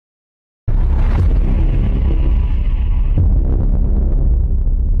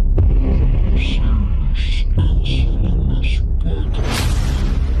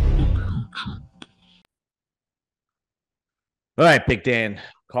All right, Big Dan.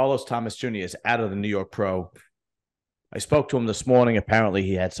 Carlos Thomas Jr. is out of the New York Pro. I spoke to him this morning. Apparently,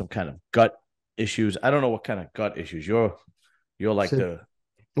 he had some kind of gut issues. I don't know what kind of gut issues. You're like Said, the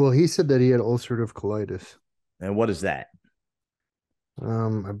well, he said that he had ulcerative colitis. and what is that?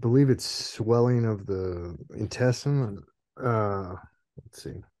 I believe it's swelling of the intestine. Let's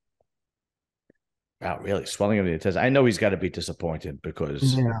see. Wow, really swelling of the intestine. I know he's got to be disappointed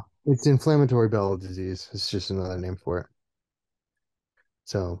because Yeah, it's inflammatory bowel disease. It's just another name for it.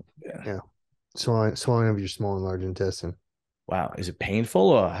 So, yeah. yeah, swelling of your small and large intestine. Wow, is it painful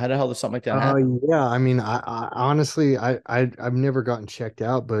or how the hell does something like that happen? Yeah. I mean, I honestly, I've never gotten checked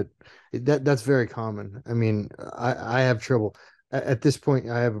out, but that's very common. I mean, I have trouble at this point.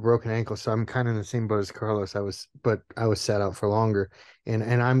 I have a broken ankle, so I'm kind of in the same boat as Carlos. But I was sat out for longer, and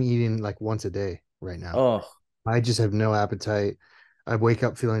I'm eating like once a day right now. Oh, I just have no appetite. I wake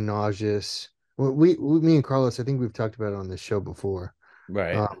up feeling nauseous. Well, me and Carlos, I think we've talked about it on this show before.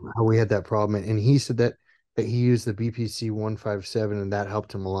 right. How we had that problem, and he said that he used the BPC 157, and that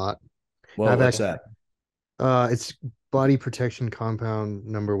helped him a lot. And Well, I've what's actually, that? it's body protection compound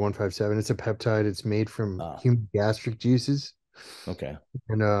number 157. It's a peptide. It's made from Oh, human gastric juices, okay.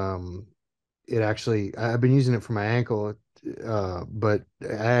 and it actually I've been using it for my ankle, but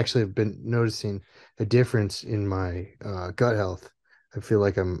I actually have been noticing a difference in my gut health. I feel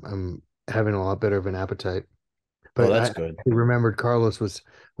like I'm having a lot better of an appetite. Oh, But that's I good. remembered Carlos was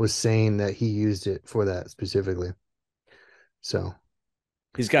saying that he used it for that specifically. So,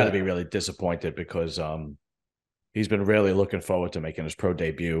 He's got to but be really disappointed because he's been really looking forward to making his pro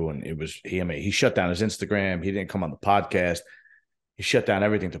debut, and I mean, he shut down his Instagram. He didn't come on the podcast. He shut down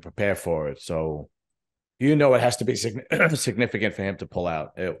everything to prepare for it. So it has to be significant for him to pull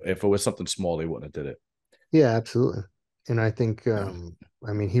out. If it was something small, he wouldn't have did it. yeah, absolutely. And I think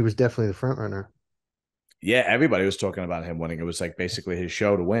I mean he was definitely the front runner. Yeah, everybody was talking about him winning. It was like basically his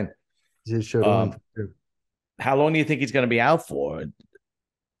show to win. His show to win Um, for sure. how long do you think he's going to be out for?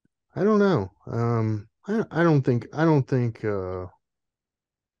 I don't know. I don't think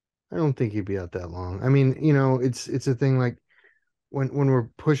he'd be out that long. I mean, it's a thing like when we're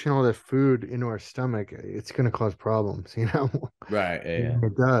pushing all that food into our stomach, it's gonna cause problems, you know. Right. Yeah.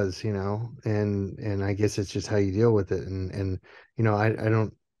 It does, and I guess it's just how you deal with it. And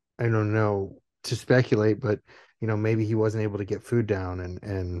I don't know to speculate, but maybe he wasn't able to get food down,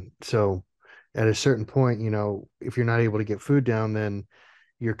 and so at a certain point, if you're not able to get food down, then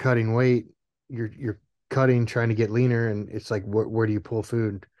you're cutting weight, you're cutting trying to get leaner, and it's like where do you pull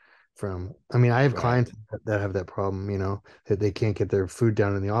food from? I mean, I have Right. clients that have that problem, that they can't get their food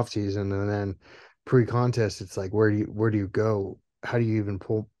down in the off season, and then pre-contest, it's like where do you go? How do you even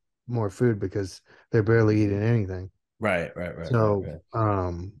pull more food because they're barely eating anything? Right. Right. Right. Right. So,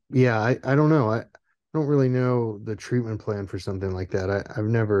 Right. yeah, I don't know. I don't really know the treatment plan for something like that. I've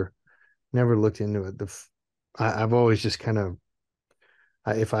never looked into it. I've always just kind of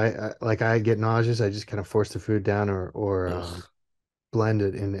if like I get nauseous, I just kind of force the food down or Ugh. blend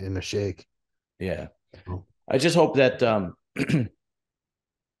it in a shake. Yeah. Oh, I just hope that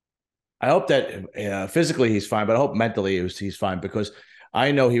I hope that physically he's fine, but I hope mentally he's fine because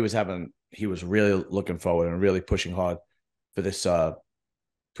I know he was really looking forward and really pushing hard for this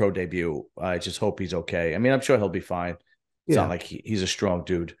pro debut. I just hope he's okay. I mean, I'm sure he'll be fine. It's not yeah, like he's a strong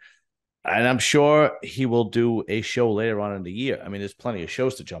dude. And I'm sure he will do a show later on in the year. I mean, there's plenty of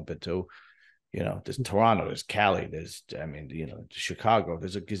shows to jump into. There's Toronto, there's Cali, I mean, Chicago.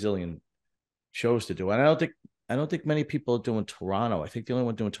 There's a gazillion shows to do. And I don't think many people are doing Toronto. I think the only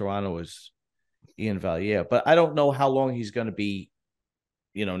one doing Toronto is Ian Valier. But I don't know how long he's going to be,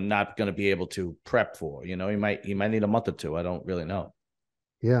 not going to be able to prep for. He might need a month or two. I don't really know.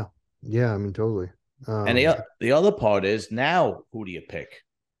 yeah, yeah. I mean, totally. And Um, the other part is now who do you pick?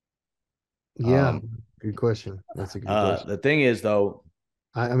 yeah, Um, good question. That's a good question. the thing is though,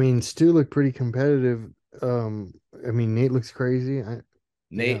 I mean, Stu looked pretty competitive. I mean, Nate looks crazy. Yeah,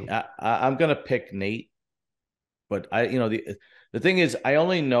 Nate, I'm gonna pick Nate, but the thing is, I've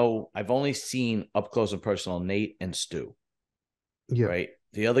only seen up close and personal Nate and Stu, yeah, right?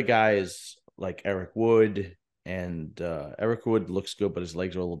 The other guys like Eric Wood, and Eric Wood looks good, but his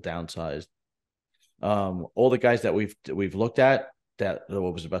legs are a little downsized. All the guys that we've looked at that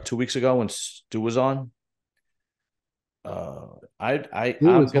what was it, about 2 weeks ago when Stu was on. Stu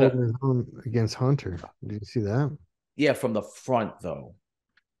I'm was gonna holding his own against Hunter. Did you see that? yeah, from the front though.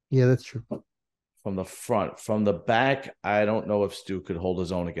 Yeah, that's true. From the front. From the back, I don't know if Stu could hold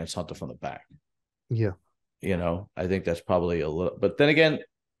his own against Hunter from the back. Yeah, I think that's probably a little, but then again,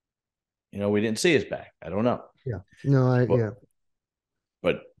 we didn't see his back. I don't know. yeah. No, But yeah,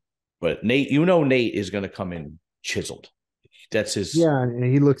 but Nate, Nate is going to come in chiseled. That's his. Yeah, and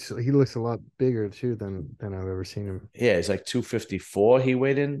he looks a lot bigger too than I've ever seen him. Yeah, it's like 254. He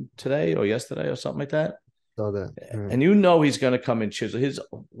weighed in today or yesterday or something like that. Saw that. Right. And you know he's going to come and chisel.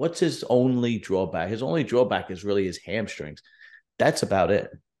 What's his only drawback? His only drawback is really his hamstrings. That's about it.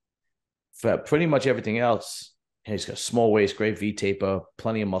 For pretty much everything else, he's got a small waist, great V taper,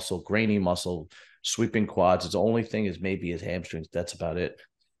 plenty of muscle, grainy muscle, sweeping quads. His only thing is maybe his hamstrings. That's about it.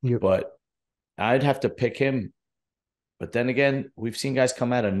 Yep. But I'd have to pick him. But then again, we've seen guys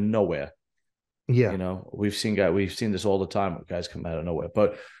come out of nowhere. Yeah. You know, we've seen this all the time. Guys come out of nowhere.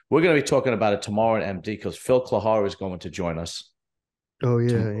 But we're going to be talking about it tomorrow on MD because Phil Clahar is going to join us. Oh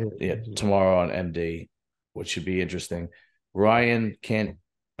yeah, yeah. Tomorrow on MD, which should be interesting. Ryan can't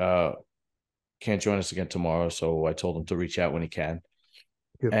join us again tomorrow, so I told him to reach out when he can.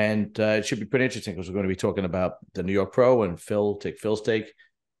 Yep. And it should be pretty interesting because we're going to be talking about the New York Pro and Phil's take,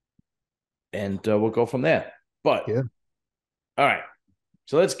 and we'll go from there. But yeah, all right.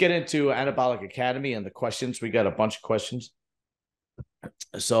 So let's get into Anabolic Academy and the questions. We got a bunch of questions.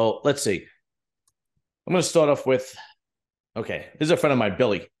 So let's see. I'm going to start off with, okay, this is a friend of mine,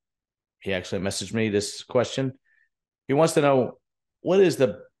 Billy. He actually messaged me this question. He wants to know, what is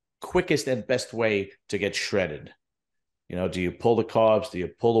the quickest and best way to get shredded? You know, do you pull the carbs? Do you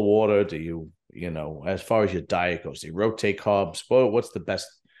pull the water? Do you, as far as your diet goes, do you rotate carbs? Well, what's the best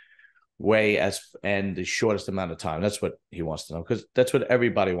way and the shortest amount of time? That's what he wants to know, because that's what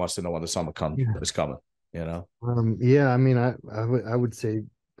everybody wants to know when the summer is coming. Yeah, I mean, I would say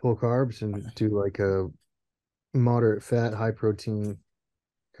pull carbs and do like a moderate fat, high protein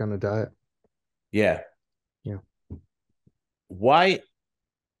kind of diet. Yeah. Yeah. Why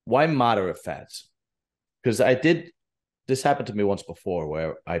moderate fats? Because this happened to me once before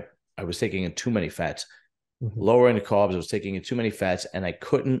where I was taking in too many fats, lowering the carbs. I was taking in too many fats, and I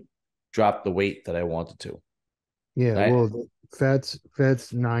couldn't drop the weight that I wanted to. Yeah, right? Well,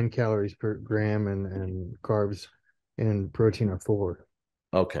 fat's 9 calories per gram, and carbs and protein are 4.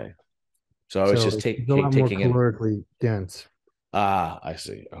 Okay, so I was just it's a lot more calorically dense. I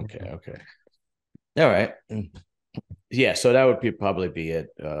see. Okay. All right. Yeah, so that would probably be it.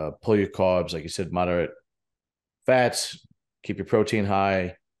 Pull your carbs, like you said, moderate fats, keep your protein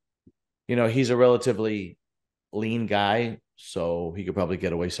high. He's a relatively lean guy, so he could probably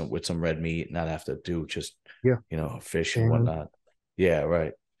get away with some red meat, not have to do just fish and whatnot. Yeah,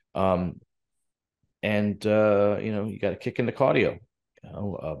 right. And you got to kick in the cardio.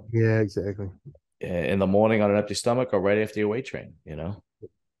 Yeah, exactly. In the morning on an empty stomach or right after your weight train.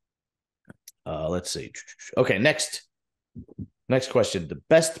 Let's see. Okay, next question. The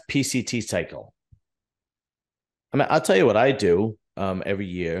best PCT cycle. I mean, I'll tell you what I do every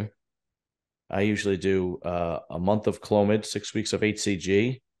year. I usually do a month of Clomid, 6 weeks of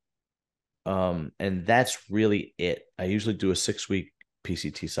HCG. And that's really it. I usually do a 6-week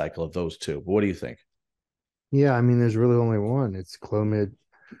PCT cycle of those two. But what do you think? Yeah, I mean, there's really only one. It's Clomid,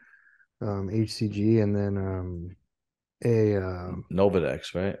 HCG, and then a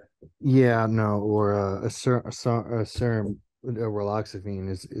Novadex, right? Yeah, no, or a serum, raloxifene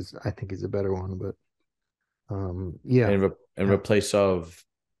is I think is a better one, but yeah, in replace of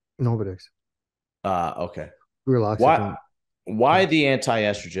Novadex. Okay. Raloxifene. Why the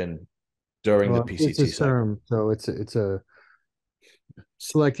anti-estrogen during the PCT it's a serum, cycle? So it's a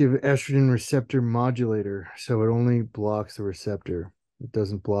selective estrogen receptor modulator, so it only blocks the receptor. It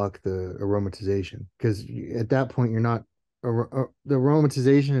doesn't block the aromatization, because at that point you're not the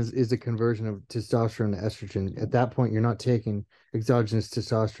aromatization is a conversion of testosterone to estrogen. At that point, you're not taking exogenous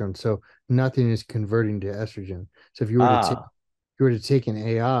testosterone, so nothing is converting to estrogen. So if you were to take an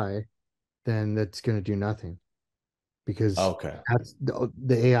AI, then that's going to do nothing, because that's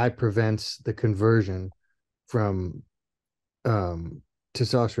the AI prevents the conversion from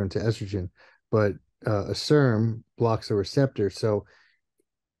testosterone to estrogen, but a serum blocks the receptor. So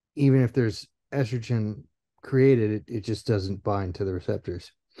even if there's estrogen created, it just doesn't bind to the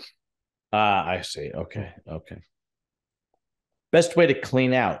receptors. I see. Okay. Best way to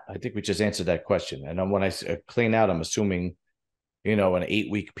clean out. I think we just answered that question. And when I clean out, I'm assuming, an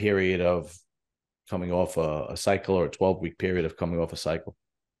 8-week period of coming off a cycle, or a 12-week period of coming off a cycle.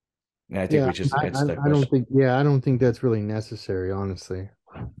 And I think we just answered that question. I don't think that's really necessary, honestly.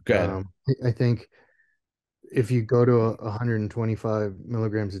 Go ahead. I think if you go to 125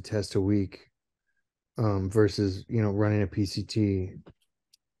 milligrams of test a week, versus running a PCT,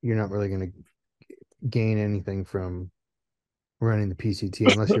 you're not really going to gain anything from running the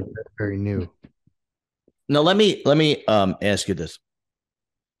PCT unless you're very new. Now let me ask you this.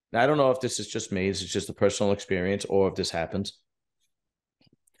 Now, I don't know if this is just me, this is just a personal experience, or if this happens.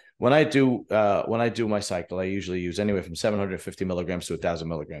 when I do my cycle, I usually use anywhere from 750 milligrams to 1,000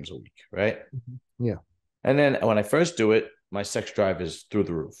 milligrams a week, right? Yeah. And then when I first do it, my sex drive is through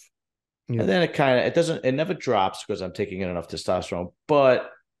the roof. Yeah. And then it never drops because I'm taking in enough testosterone, but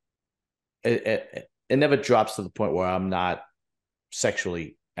it never drops to the point where I'm not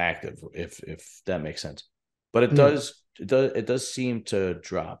sexually active, if that makes sense. But Yeah. it does seem to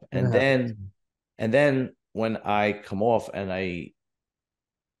drop. That happens. And then when I come off and I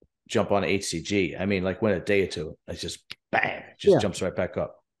jump on HCG, I mean, like when a day or two, it's just bang, it just Yeah. jumps right back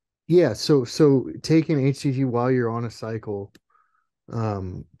up. Yeah. So taking HCG while you're on a cycle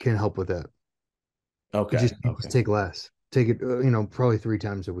can help with that. You just Okay. take less. Take it, probably 3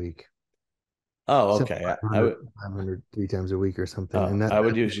 times a week. Oh, So okay. 500, 500 3 times a week or something. And I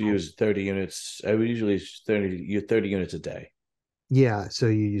would that usually use 30 units. I would usually use 30 units a day. yeah, so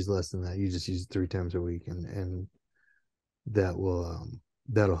you use less than that. You just use it 3 times a week, and that will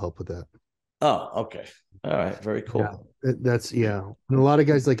that'll help with that. Oh, okay. All right. Very Yeah, cool. that's yeah. And a lot of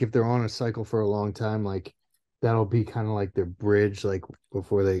guys, like if they're on a cycle for a long time, like that'll be kind of like their bridge, like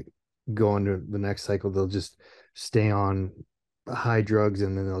before they go into the next cycle, they'll just stay on high drugs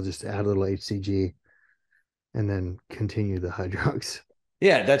and then they'll just add a little HCG and then continue the high drugs.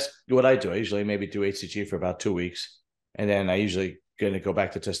 Yeah, that's what I do. I usually maybe do HCG for about 2 weeks, and then I usually gonna go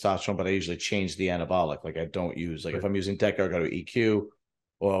back to testosterone, but I usually change the anabolic. Like I don't use like if Right. I'm using Deca, I go to EQ,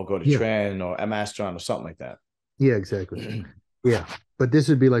 or I'll go to Yeah, Tren or Amastron or something like that. yeah, exactly. Yeah, but this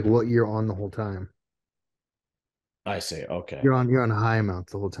would be like what you're on the whole time. I say okay. You're on high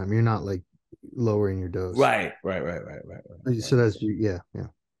amounts the whole time. You're not like lowering your dose. Right. So that's yeah, yeah.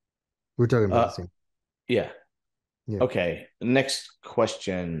 We're talking about the Uh, same. yeah. Yeah. Okay. Next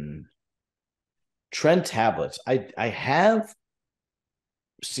question. Tren tablets. I have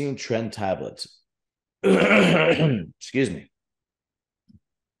seen Tren tablets. Excuse me.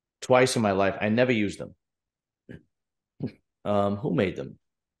 Twice in my life. I never used them. Who made them?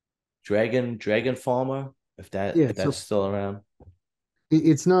 Dragon Farmer, Yeah. if So that's still around.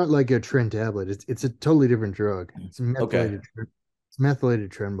 it's not like a Tren tablet. It's a totally different drug. Okay. It's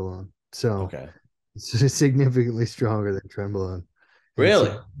methylated trenbolone. So Okay. it's significantly stronger than trenbolone and Really?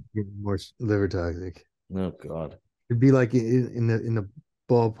 significantly more liver toxic. Oh God. It'd be like in the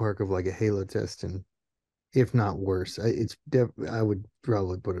ballpark of like a halo test, and if not worse. I would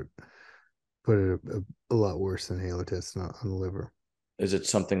probably put it a lot worse than halo test on the liver. Is it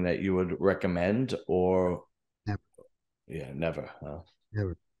something that you would recommend or Never, yeah, never.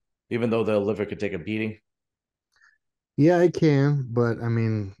 never. Even though the liver could take a beating, Yeah, I can, but I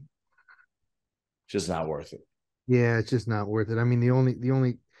mean, it's just not worth it. yeah, it's just not worth it. I mean, the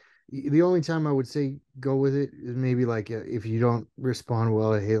only time I would say go with it is maybe like if you don't respond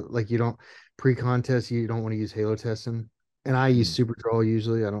well to Halo, like you don't pre-contest, you don't want to use Halo testing. And I use Mm. Super Troll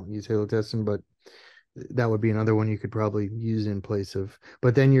usually. I don't use Halo testing, but that would be another one you could probably use in place of.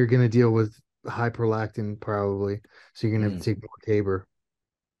 But then you're going to deal with high prolactin probably, so you're going to have Mm. to take more Tabor.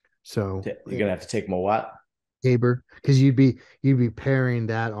 So You're gonna have to take more what? Tabor, because you'd be pairing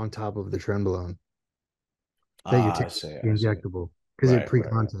that on top of the trenbolone that you're Ah, taking the I see. injectable because it Right.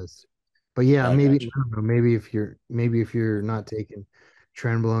 pre-contest. But yeah, I maybe got you. I don't know. Maybe if you're not taking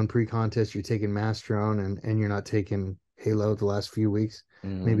trenbolone pre-contest, you're taking Mastrone and you're not taking Halo the last few weeks.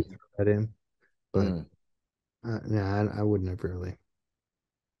 Maybe Mm. throw that in. But Mm. nah, I wouldn't have really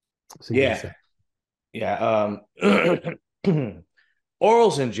suggest Yeah, that. yeah.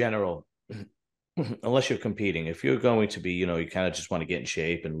 Orals in general, unless you're competing, if you're going to be, you kind of just want to get in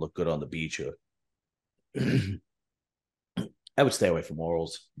shape and look good on the beach, or I would stay away from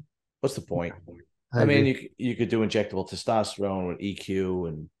orals. What's the point? I I mean, agree. you could do injectable testosterone with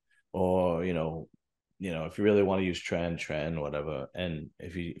EQ or if you really want to use Tren, whatever. And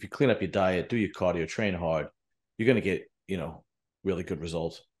if you clean up your diet, do your cardio, train hard, you're gonna get really good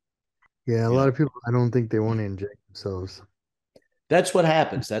results. Yeah, a You lot of know, people I don't think they want to inject themselves. that's what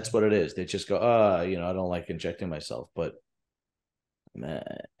happens. That's what it is. They just go, I don't like injecting myself, but then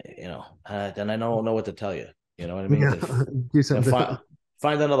I don't know what to tell you. You know what I mean? Yeah, do Then something else.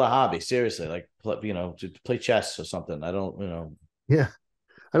 find another hobby. Seriously, like to play chess or something. I don't, Yeah,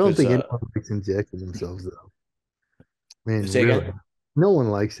 I don't because think anyone likes injecting themselves though. I mean, say really, again. no one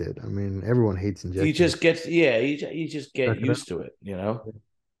likes it. I mean, everyone hates You injecting just themselves. get you just get Suck it used up. to it.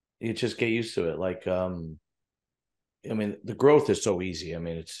 You just get used to it. Like I mean, the growth is so easy. I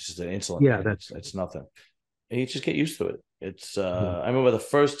mean, it's just an insulin Yeah, hit. that's It's nothing. And you just get used to it. It's yeah, I remember the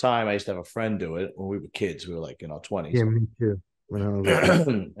first time I used to have a friend do it when we were kids. We were like in our yeah, 20s. me too. When I was like,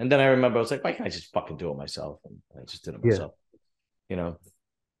 And then I remember I was like, why can't I just fucking do it myself? And I just did it yeah, myself, you know.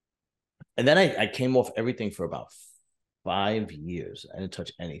 And then I came off everything for about 5 years. I didn't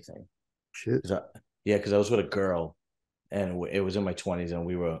touch anything. Shit. 'Cause yeah, because I was with a girl, and it was in my 20s, and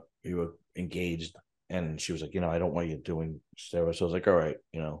we were engaged, and she was like, I don't want you doing steroids. So I was like, all right,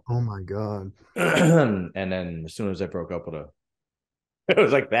 Oh my God. and then as soon as I broke up with her, it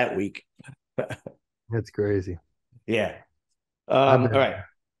was like that week. That's crazy. Yeah. I've All been right.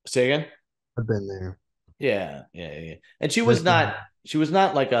 Say again. I've been there. Yeah, yeah, yeah. And That's she was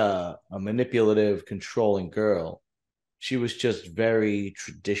not like a manipulative, controlling girl. She was just very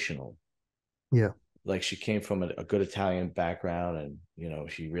traditional. yeah. Like she came from a good Italian background,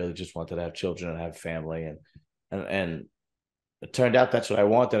 and she really just wanted to have children and have family, and it turned out that's what I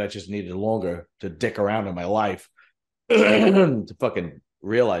wanted. I just needed longer to dick around in my life to fucking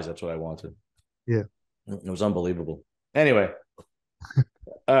realize that's what I wanted. Yeah. It was unbelievable. Anyway,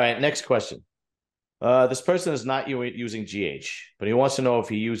 all right, next question. This person is not using GH, but he wants to know if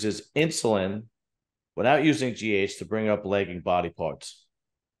he uses insulin without using GH to bring up lagging body parts.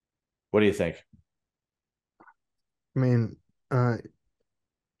 What do you think? I mean, I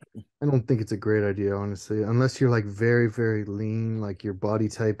don't think it's a great idea, honestly, unless you're like very, very lean, like your body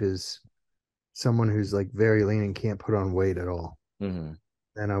type is someone who's like very lean and can't put on weight at all. Mm-hmm.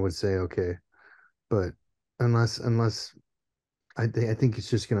 Then I would say okay. But unless I think it's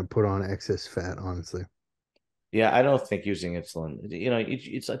just gonna put on excess fat, honestly. Yeah, I don't think using insulin,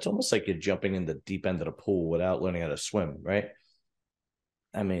 it's almost like you're jumping in the deep end of the pool without learning how to swim, right?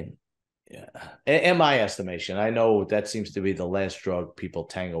 I mean, yeah. In my estimation, I know that seems to be the last drug people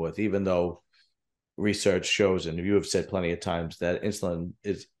tangle with, even though research shows, and you have said plenty of times, that insulin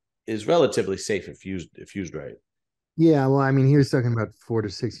is relatively safe if used right. Yeah, well, I mean, he was talking about 4 to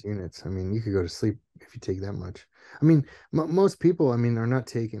 6 units. I mean, you could go to sleep if you take that much. I mean, most people, I mean, are not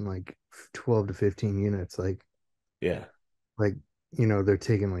taking like 12 to 15 units. Yeah. Like, they're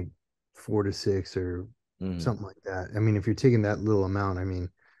taking like 4 to 6 or Mm-hmm. something like that. I mean, if you're taking that little amount, I mean,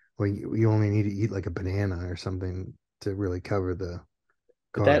 well, you only need to eat like a banana or something to really cover the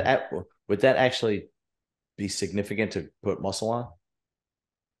Would carbs. would that actually be significant to put muscle on?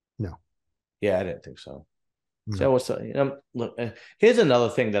 No, Yeah, I didn't think so. So no. what's look? Here's another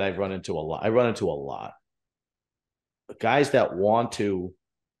thing that I've run into a lot. I run into a lot guys that want to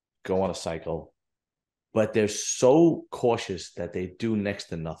go on a cycle, but they're so cautious that they do next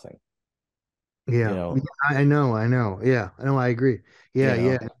to nothing. You Yeah, yeah, know, I know. Yeah, I know. I agree. you Yeah,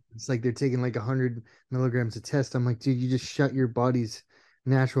 yeah. know, It's like they're taking like 100 milligrams of test. I'm like, dude, you just shut your body's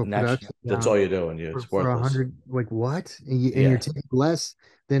natural natural. production That's down all you're doing. It's for a worthless. hundred. Like what? And you're Yeah, taking less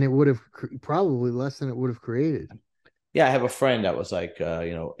than it would have, probably less than it would have created. yeah. I have a friend that was like,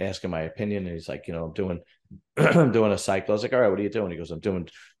 asking my opinion, and he's like, I'm doing, I'm doing a cycle. I was like, all right, what are you doing? He goes, I'm doing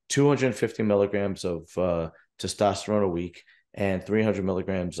 250 milligrams of testosterone a week and 300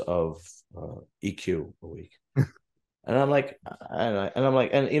 milligrams of EQ a week. And I'm like,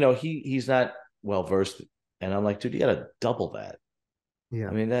 and he's not well versed, and I'm like, dude, you got to double that. I Yeah,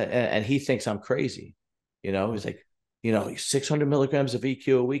 mean, and he thinks I'm crazy. He's like, 600 milligrams of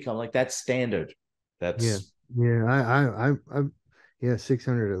EQ a week. I'm like, that's standard. yeah, That's yeah. Yeah,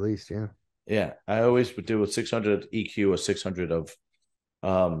 600 at least. Yeah, yeah. I always would do a 600 EQ or 600 of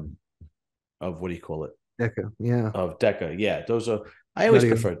what do you call it? Deca. Yeah, Of Deca. Yeah, those are. I always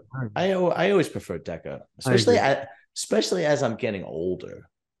gotta go. preferred. I always preferred Deca, I agree. especially as I'm getting older.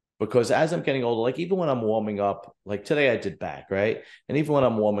 Because as I'm getting older, like even when I'm warming up, like today I did back, right? And even when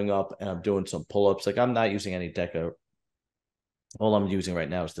I'm warming up and I'm doing some pull-ups, like I'm not using any Deca. All I'm using right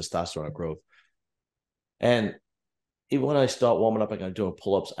now is testosterone growth. And even when I start warming up, like I'm doing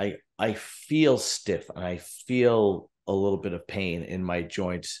pull-ups, I feel stiff and I feel a little bit of pain in my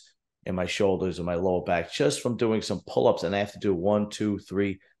joints, in my shoulders, and my lower back, just from doing some pull-ups. And I have to do 1, 2,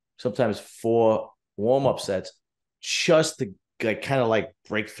 3, sometimes 4 warm-up sets just to like kind of like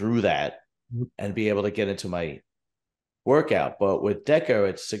break through that and be able to get into my workout. But with Deca,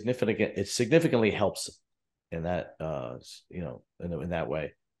 it's significant. It significantly helps in that, in that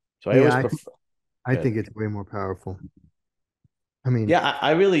way. So I Yeah, always prefer. I Good. think it's way more powerful. I mean, Yeah,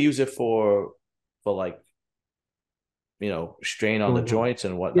 I really use it for like strain on the going, joints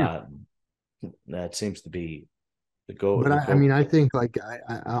and yeah. whatnot. That seems to be But the I mean, go. I think like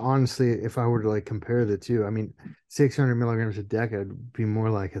I honestly, if I were to like compare the two, I mean, 600 milligrams a deca would be more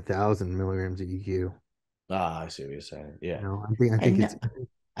like 1,000 milligrams of EQ. Ah, I see what you're saying. Yeah, I I think it's ne-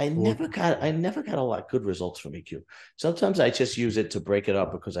 I never got a lot of good results from EQ. Sometimes I just use it to break it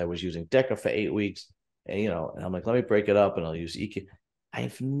up because I was using Deca for 8 weeks, and I'm like, let me break it up and I'll use EQ.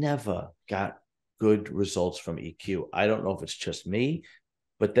 I've never got good results from EQ. I don't know if it's just me,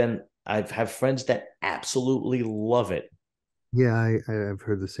 but then I've have friends that absolutely love it. yeah, I've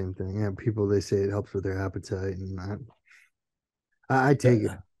heard the same thing. Yeah, people they say it helps with their appetite and that. I take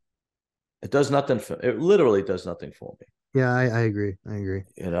it. It does nothing for it. Literally does nothing for me. Yeah, I agree. I agree.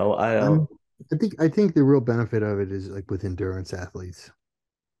 I don't. I'm I think the real benefit of it is like with endurance athletes.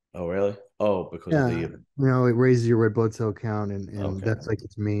 Oh, really? Oh, because of Yeah, the. it raises your red blood cell count, and Okay. that's like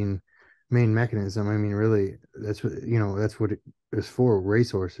its main mechanism. I mean, really, that's what it is for,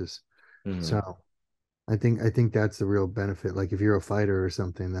 racehorses. Hmm. So I think that's the real benefit. Like if you're a fighter or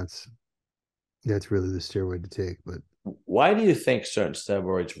something, that's really the steroid to take. But Why do you think certain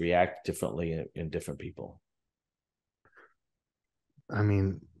steroids react differently in different people? I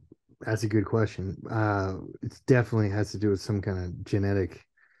mean, that's a good question. It definitely has to do with some kind of genetic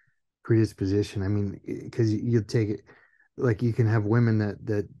predisposition. I mean, because you take it, like you can have women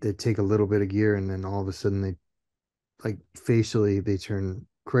that take a little bit of gear and then all of a sudden they like facially they turn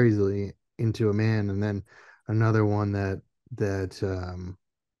crazily into a man, and then another one that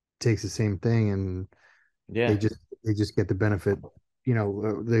takes the same thing and they Yeah. just they just get the benefit.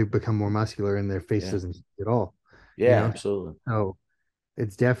 They become more muscular and their face Yeah. doesn't at all. You Yeah. know, Absolutely. so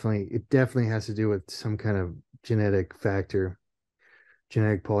it definitely has to do with some kind of genetic factor,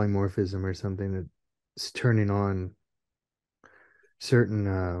 genetic polymorphism or something that's turning on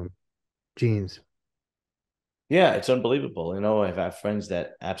certain genes. Yeah, it's unbelievable. I've had friends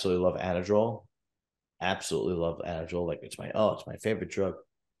that absolutely love Anadrol. Absolutely love Anadrol. Like it's my favorite drug.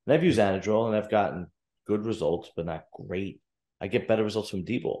 And I've used Anadrol and I've gotten good results, but not great. I get better results from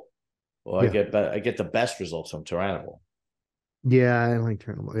Debo, or Yeah, I get the best results from Turinabol. yeah, I like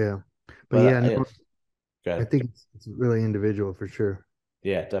Chernobyl. Yeah, but yeah, But no, I good. think it's really individual for sure.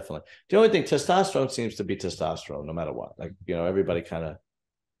 Yeah, definitely. The only thing, testosterone seems to be testosterone, no matter what. Like, everybody kind of.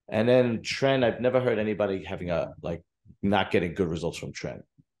 And then Tren, I've never heard anybody having a like not getting good results from Tren.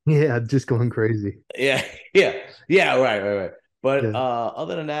 Yeah, just going crazy. Yeah, yeah, yeah. Right. But Yeah,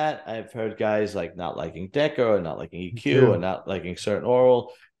 other than that, I've heard guys like not liking Deca or not liking me EQ or too. not liking certain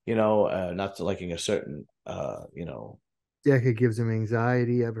oral. Not liking a certain. Deca gives him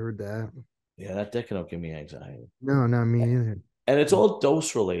anxiety. I've heard that. Yeah, that Deca don't give me anxiety. No, not me either. And it's all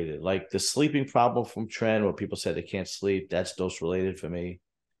dose related. Like the sleeping problem from Tren, where people say they can't sleep, that's dose related for me.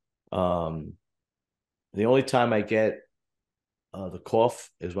 Um, the only time I get the cough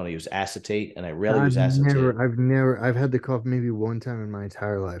is when I use acetate, and I rarely use acetate. I've had the cough maybe one time in my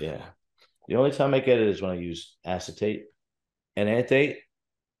entire life. Yeah, the only time I get it is when I use acetate. And Enanthate,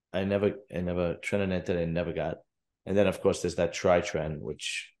 Tren Enanthate, I never got. And then of course there's that Tritren,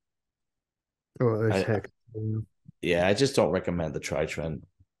 which Oh, there's I heck. yeah, I just don't recommend the Tritren.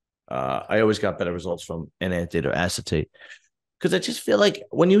 I always got better results from Enanthate or acetate. Because I just feel like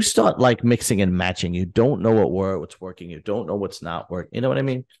when you start like mixing and matching, you don't know what's working, you don't know what's not working. You know what I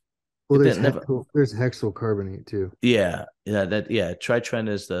mean? Well, It there's didn't never. there's hexyl carbonate too. Yeah. Tritren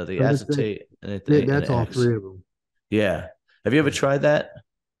is the So acetate and that's the all X. three of them. Yeah. Have you ever Yeah. tried that?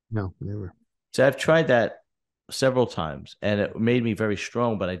 No, never. So I've tried that several times, and it made me very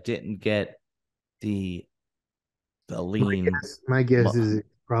strong, but I didn't get the My lean. my guess is it's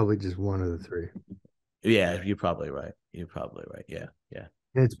probably just one of the three. Yeah, you're probably right. You're probably right. Yeah, yeah.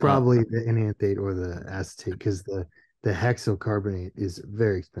 And it's Uh, probably the enanthate or the acetate because the hexyl carbonate is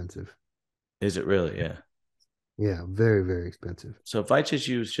very expensive. is it really? Yeah. Yeah, very, very expensive. So if I just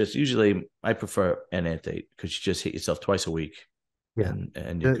usually I prefer enanthate because you just hit yourself twice a week, Yeah.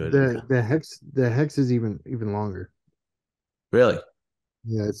 and you're The good. the hex is even longer. Really?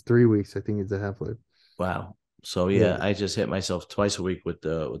 Yeah, it's 3 weeks. I think it's a half life. Wow. So Yeah. yeah, I just hit myself twice a week with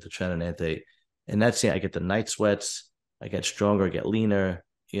the Tren Enanthate, and that's I get the night sweats. I get stronger, I get leaner.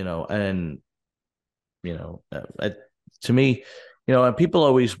 And you know, to me, and people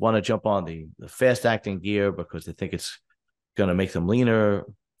always want to jump on the fast acting gear because they think it's going to make them leaner,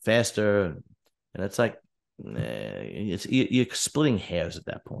 faster, and it's like you're splitting hairs at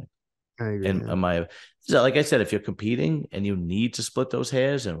that point. I agree. And Yeah. so like I said, if you're competing and you need to split those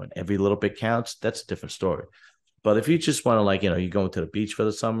hairs, and when every little bit counts, that's a different story. But if you just want to you going to the beach for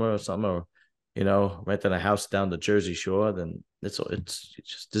the summer or something, or renting a house down the Jersey Shore, then it's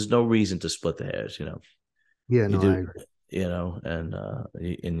just there's no reason to split the hairs. Yeah, You no, I do, agree.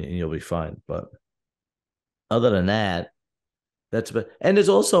 and you'll be fine. But other than that, and there's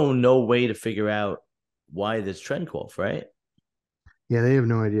also no way to figure out why this trend cough, right? Yeah, they have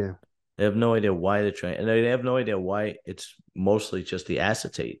no idea. They have no idea why the trend, and they have no idea why it's mostly just the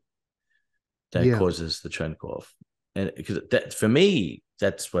acetate that Yeah. causes the trend cough. And because that for me,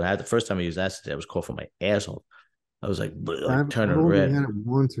 that's what I had the first time I used acetate. I was coughing my asshole. I was like I've turning only red. had it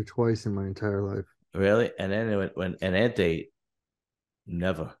once or twice in my entire life. Really? And then when an anti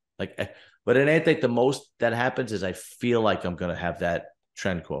never but an anti the most that happens is I feel like I'm gonna have that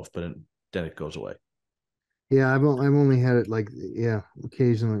trend cough, but then it goes away. Yeah, I've only had it like, yeah,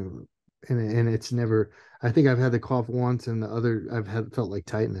 occasionally, and it's never. I think I've had the cough once, and the other I've had felt like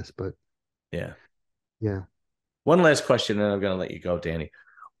tightness, but Yeah. yeah. One last question, and I'm gonna let you go, Danny.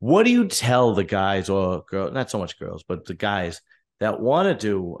 What do you tell the guys or girls, not so much girls, but the guys that want to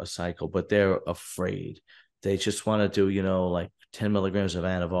do a cycle, but they're afraid? They just want to do, like 10 milligrams of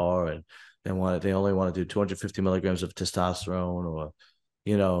Anavar, and they only want to do 250 milligrams of testosterone, or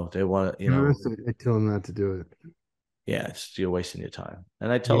they want to, Honestly, I tell them not to do it. yeah, you're wasting your time.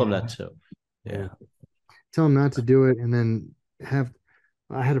 And I tell them Yeah, that too. yeah. Yeah. Tell them not to do it, and then have.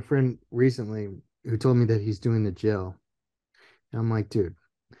 I had a friend recently who told me that he's doing the gel. And I'm like, dude,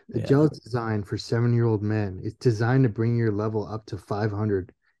 the gel Yeah. is designed for 7-year-old men. It's designed to bring your level up to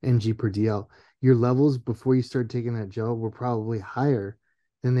 500 ng per DL. Your levels before you start taking that gel were probably higher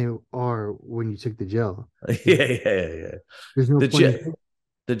than they are when you took the gel. Yeah, yeah, yeah, yeah. There's no The point gel, in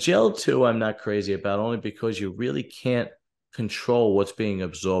the gel too, I'm not crazy about, only because you really can't control what's being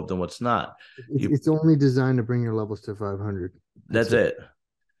absorbed and what's not. You it's only designed to bring your levels to 500. That's That's it. it.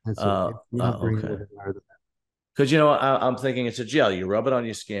 That's it. It's not bringing Okay. it higher than Because I'm thinking it's a gel. You rub it on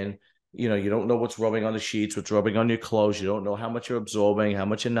your skin. You don't know what's rubbing on the sheets, what's rubbing on your clothes. You don't know how much you're absorbing, how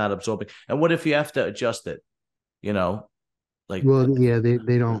much you're not absorbing. And what if you have to adjust it? You know, that. like Well, yeah,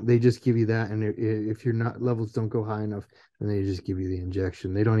 they don't. They just give you that, and if your not levels don't go high enough, then they just give you the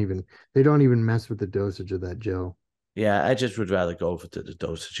injection. They don't even mess with the dosage of that gel. Yeah, I just would rather go for the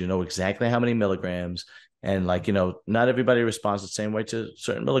dosage. You know exactly how many milligrams, and not everybody responds the same way to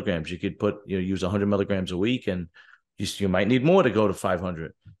certain milligrams. You could use 100 milligrams a week, and you might need more to go to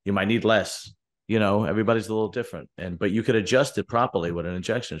 500. You might need less. Everybody's a little different, but you could adjust it properly with an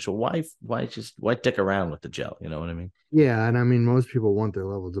injection. So why dick around with the gel? You know what I mean? Yeah, and I mean most people want their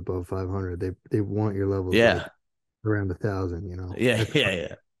levels above 500. They want your levels like Yeah, around 1,000. You know, yeah, that's yeah,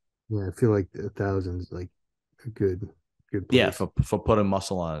 yeah, yeah. I feel like 1,000 is like a good yeah. place. For putting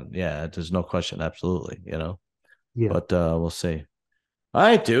muscle on, yeah. There's no question, absolutely. Yeah, But we'll see. All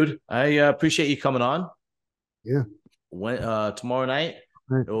right, dude. I appreciate you coming on. yeah, When tomorrow night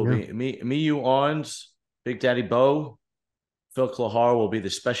right, it will yeah, be me, you, Arns, Big Daddy Bo, Phil Clahar will be the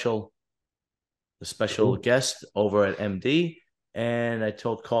special cool. guest over at MD. And I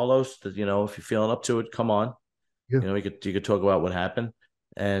told Carlos that if you're feeling up to it, come on. Yeah, You could talk about what happened.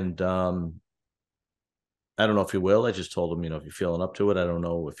 And I don't know if he will. I just told him, if you're feeling up to it. I don't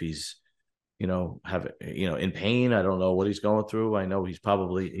know if he's in pain. I don't know what he's going through. I know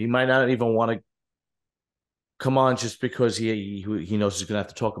he might not even want to come on just because he knows he's gonna have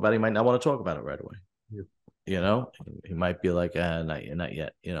to talk about it. He might not want to talk about it right away. yeah, He might be like, not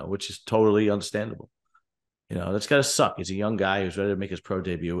yet. Which is totally understandable. That's gotta suck. He's a young guy who's ready to make his pro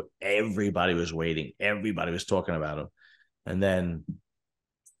debut. Everybody was waiting. Everybody was talking about him, and then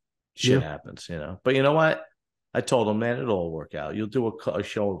shit yeah. happens. But you know what? I told him, man, it'll all work out. You'll do a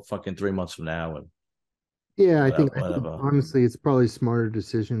show fucking 3 months from now, and Yeah, I think whatever. honestly, it's probably a smarter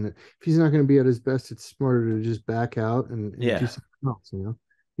decision that if he's not going to be at his best, it's smarter to just back out and do Yeah, something else.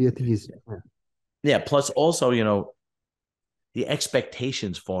 Yeah, I think he's yeah, yeah. Plus, also, the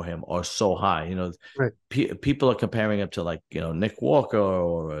expectations for him are so high. right. People are comparing him to like Nick Walker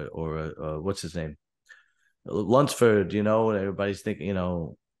or what's his name, Lunsford. And everybody's thinking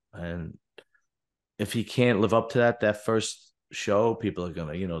and if he can't live up to that first show, people are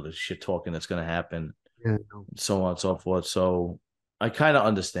gonna the shit talking that's gonna happen, Yeah, no, so on and so forth. So I kind of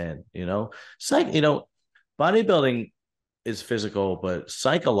understand. It's like bodybuilding is physical, but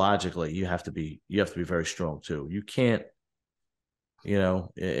psychologically you have to be very strong too. You can't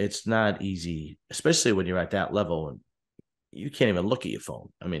it's not easy, especially when you're at that level and you can't even look at your phone.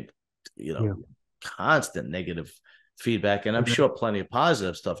 I mean, you yeah, know, constant negative feedback, and I'm sure plenty of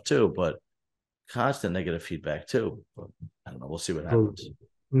positive stuff too, but constant negative feedback too. But I don't know. We'll see what happens.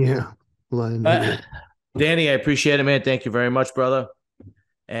 totally. Yeah, a lot of negative. Danny, I appreciate it, man. Thank you very much, brother.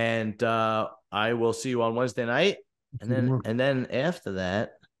 And I will see you on Wednesday night, and See you then tomorrow. and then after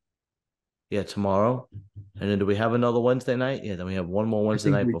that, yeah, tomorrow. And then do we have another Wednesday night? Yeah, then we have one more I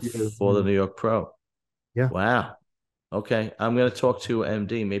Wednesday think night we do. before the New York Pro. Yeah, Wow. Okay. I'm gonna talk to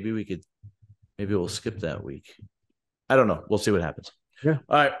MD. Maybe we'll skip that week. I don't know. We'll see what happens. yeah,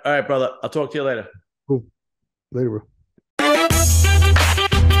 All right, brother. I'll talk to you later. cool. Later, bro.